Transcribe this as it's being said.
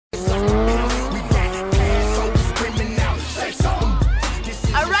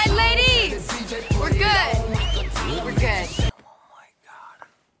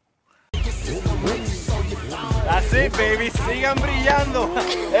That's it, baby. Sigan brillando.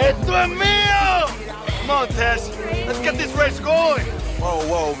 Esto es mío. Come on, Tess. Let's get this race going.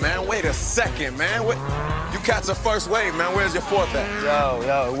 Whoa, man. Wait a second, man. You cats are first wave, man. Where's your fourth at?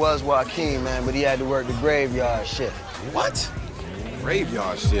 Yo, it was Joaquin, man, but he had to work the graveyard shift. What?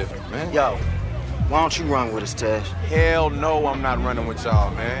 Graveyard shift, man? Yo, why don't you run with us, Tess? Hell no, I'm not running with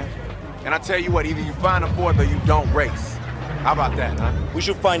y'all, man. And I tell you what, either you find a fourth or you don't race. How about that, huh? We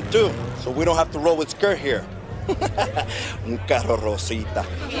should find two, so we don't have to roll with skirt here. Un carro rosita.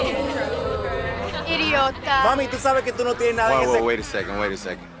 Idiota. Mami, tú sabes que tú no tienes nada en ese... Whoa, wait a second.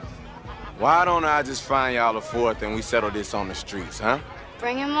 Why don't I just find y'all a fourth and we settle this on the streets, huh?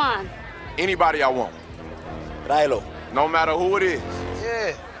 Bring him on. Anybody I want. Tráelo. No matter who it is.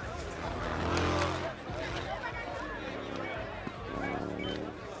 Yeah.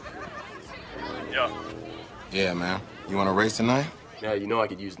 Yeah, man. You want to race tonight? Yeah, you know I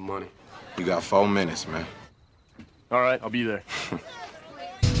could use the money. You got 4 minutes, man. All right, I'll be there.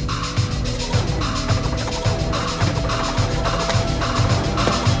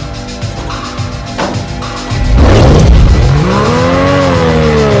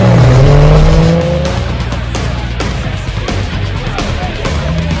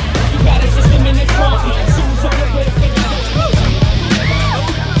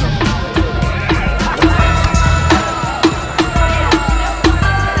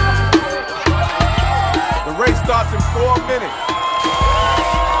 Starts in 4 minutes.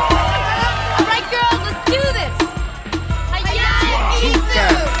 All right, girls, let's do this. Too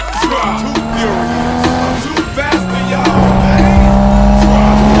fast. Too furious. I'm too fast for y'all, man.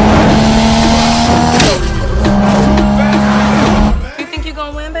 You think you're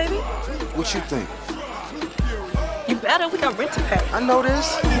gonna win, baby? What you think? You better. We got rent to pay. I know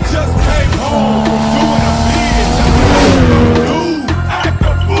this. You just came home from doing a bid. Act a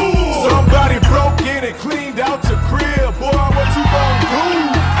fool. Somebody broke in and cleaned out your crib. Boy, what you gonna do?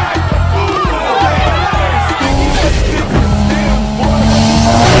 Act a fool.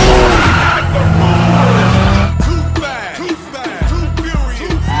 Act a fool. Too fast. Too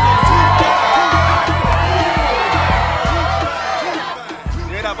furious.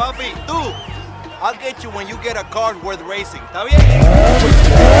 Mira, papi, tú. I'll get you when you get a car worth racing. ¿Está bien?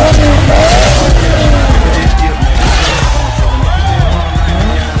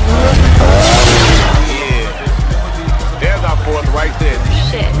 There's our fourth right there.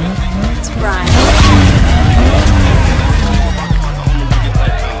 Shit. It's Brian.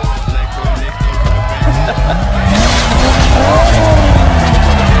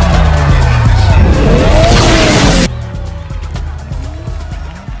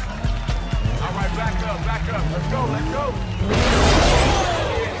 All right, back up. Let's go.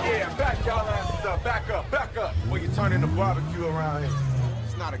 Yeah, back y'all asses up. Back up. Well, you turn into barbecue around here.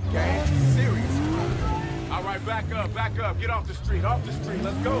 It's not a game, it's serious. All right, back up. Get off the street.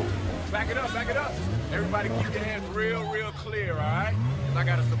 Let's go. Back it up. Everybody keep your hands real clear, all right? Because I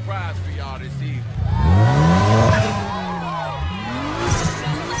got a surprise for y'all this evening.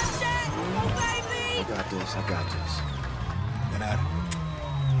 I got this. Ven at it.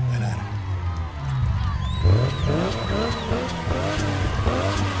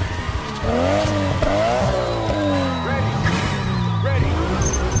 Ready.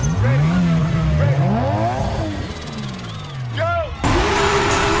 Go!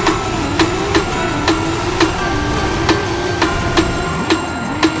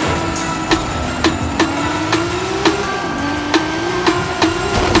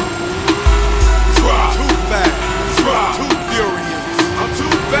 Too fast. Too furious. I'm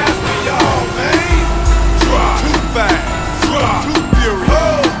too fast for y'all, man. Too fast. Too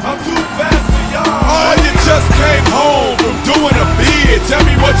furious. I'm too fast for y'all. Oh, you just came home from doing a bid. Tell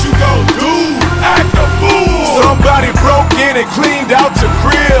me what you gon' do. Act a fool. Somebody broke in and cleaned out your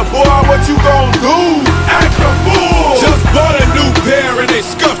crib. Boy, what you gon' do? Act a fool. Just bought a new pair and they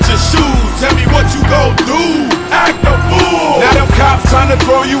scuffed your shoes. Tell me what you gon' do. Act a fool. Now them cops trying to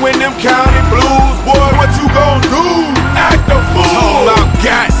throw you in them county blues. Boy, what you gon' do? Act a fool. Talking about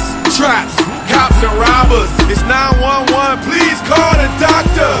gas, traps, cops and robbers. It's 911, please call the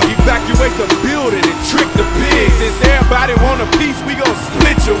doctor. Evacuate the building and trick the pigs. Since everybody want a piece, we gon'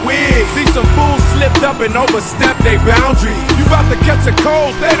 split your wig. See some fools slipped up and overstepped their boundaries. You about to catch a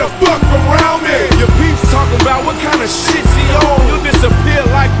cold, stay the fuck from around me. Your peeps talking about what kind of shit she on. You'll disappear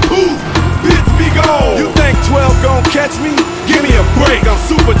like poof, bitch be gone. You think 12 gon' catch me? Give me a break. I'm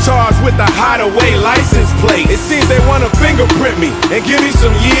supercharged with a hideaway license plate. It seems they wanna fingerprint me and give me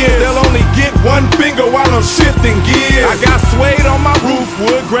some years. They'll only get one finger while I'm shifting gears. I got suede on my roof,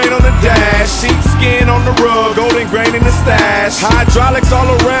 wood grain on the dash, sheepskin on the rug, golden grain in the stash. Hydraulics all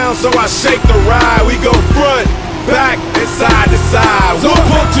around, so I shake the ride. We go front, back and side to side. Some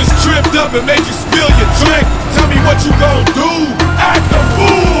punk just tripped up and made you spill your drink. Tell me what you gon' do? Act a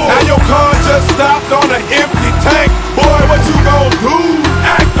fool. Now your car just stopped on an empty tank. Boy, what you gon' do?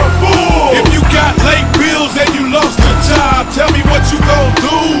 Act a fool. If you got late bills and you lost your job, tell me what you gon'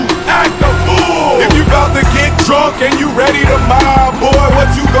 do? Act a fool. If you about to get drunk and you ready to mob, boy, what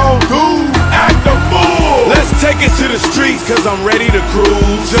you gon' do? Act a fool. Let's take it to the streets, cause I'm ready to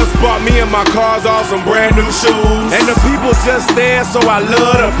cruise. Just bought me and my cars all some brand new shoes. And the people just there, so I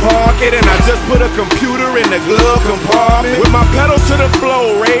love to park it. And I just put a computer in the glove compartment. With my pedal to the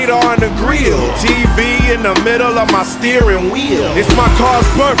floor, radar on the grill, TV in the middle of my steering wheel. It's my car's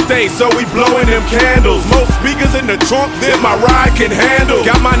birthday, so we blowing them candles. Most speakers in the trunk that my ride can handle.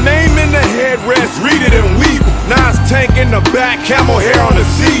 Got my name in the headrest, read it and weep. Nice tank in the back, camel hair on the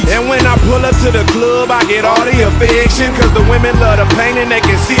seat. And when I pull up to the club, I get all the affection, cause the women love the paint and they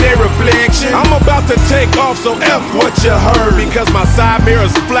can see their reflection. I'm about to take off, so F what you heard, because my side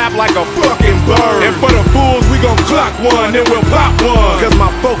mirrors flap like a fucking bird. And for the fools, we gon' clock one, then we'll pop one, cause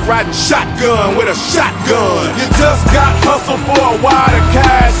my folk riding shotgun with a shotgun. You just got hustled for a wad of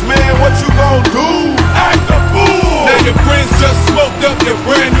cash, man, what you gon' do? Act a fool. Now your friends just smoked up your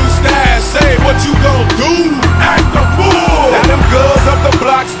brand new stash. Say what you gon' do? Act a fool. Now them girls up the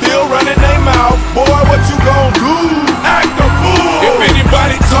block still running their mouth. Boy, what you gon' do? Act a fool. If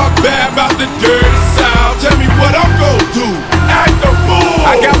anybody talk bad about the dirty South, tell me what I'm gon' do? Act a fool.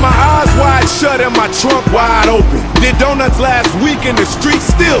 I got my eyes wide shut and my trunk wide open. Did donuts last week in the street,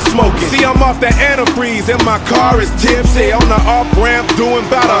 still smoking. See, I'm off the antifreeze and my car is tipsy. On the off-ramp doing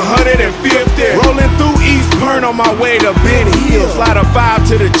about 150. Rolling through East Pern on my way to Ben Hill. Slide a 5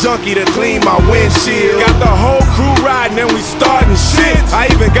 to the junkie to clean my windshield. Got the whole crew riding and we starting shit. I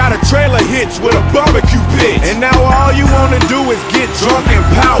even got a trailer hitch with a barbecue pit. And now all you wanna do is get drunk and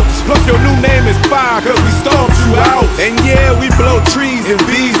pout. Plus your new name is Fire, cause we stomped you out. And yeah, we blow trees and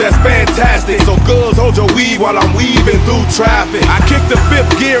bees, that's fantastic. So girls, hold your weed while I'm weaving through traffic. I kick the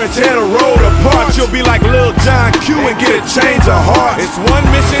 5th gear and tear the road apart. You'll be like Lil John Q and get a change of heart. It's 1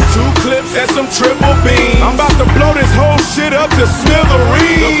 mission, 2 clips, and some triple beams. I'm about to blow this whole shit up to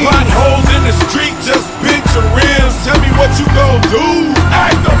smithereens. The potholes in the street just bent your rims. Tell me what you gon' do?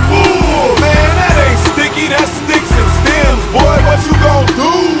 Act a fool. Man, that ain't sticky, that sticks and stems. Boy, what you gon'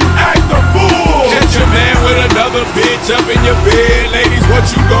 do? Act a fool. Catch your man with another bitch up in your bed. Ladies, what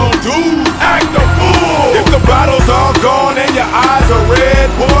you gon' do? Act a fool. If the bottle's all gone and your eyes are red,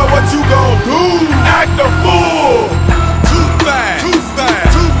 boy, what you gon' do? Act a fool. Too fast, too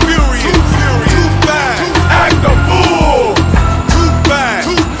fast, too furious, too furious, too fast. Act a fool. Too fast,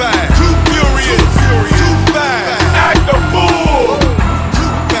 too fast, too furious, too furious, too fast. Act a fool.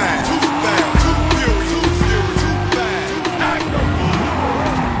 Too fast, too fast, too furious, too furious, too fast. Act a fool.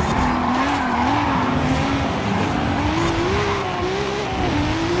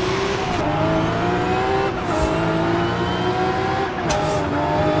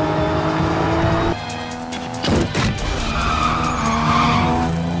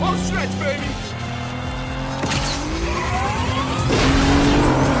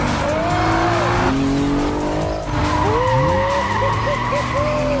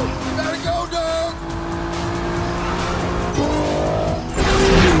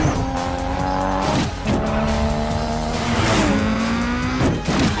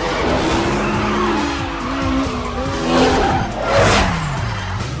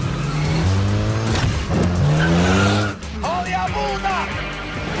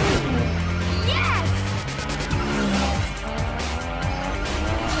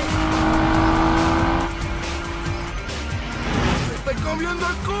 comiendo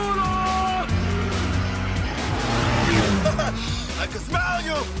el culo! I can smell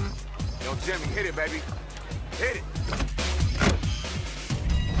you! Yo, Jimmy, hit it, baby. Hit it.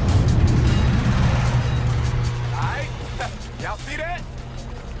 Alright? Y'all see that?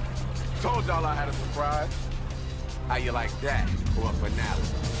 Told y'all I had a surprise. How you like that for a finale?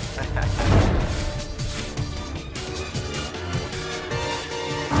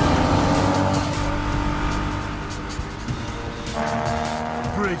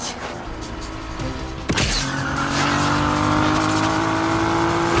 Bridge.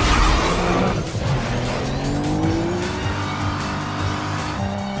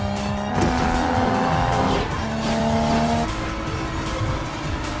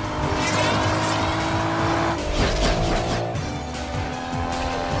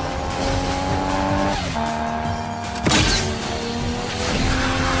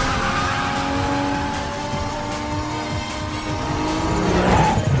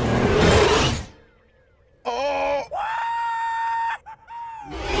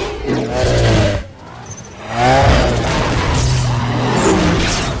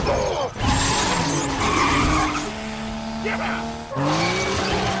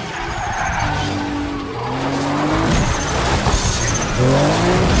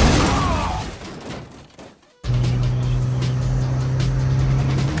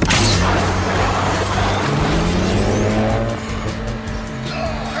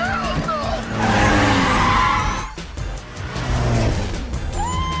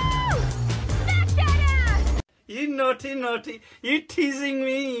 naughty. You teasing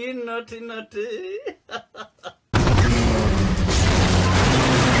me, you naughty, naughty.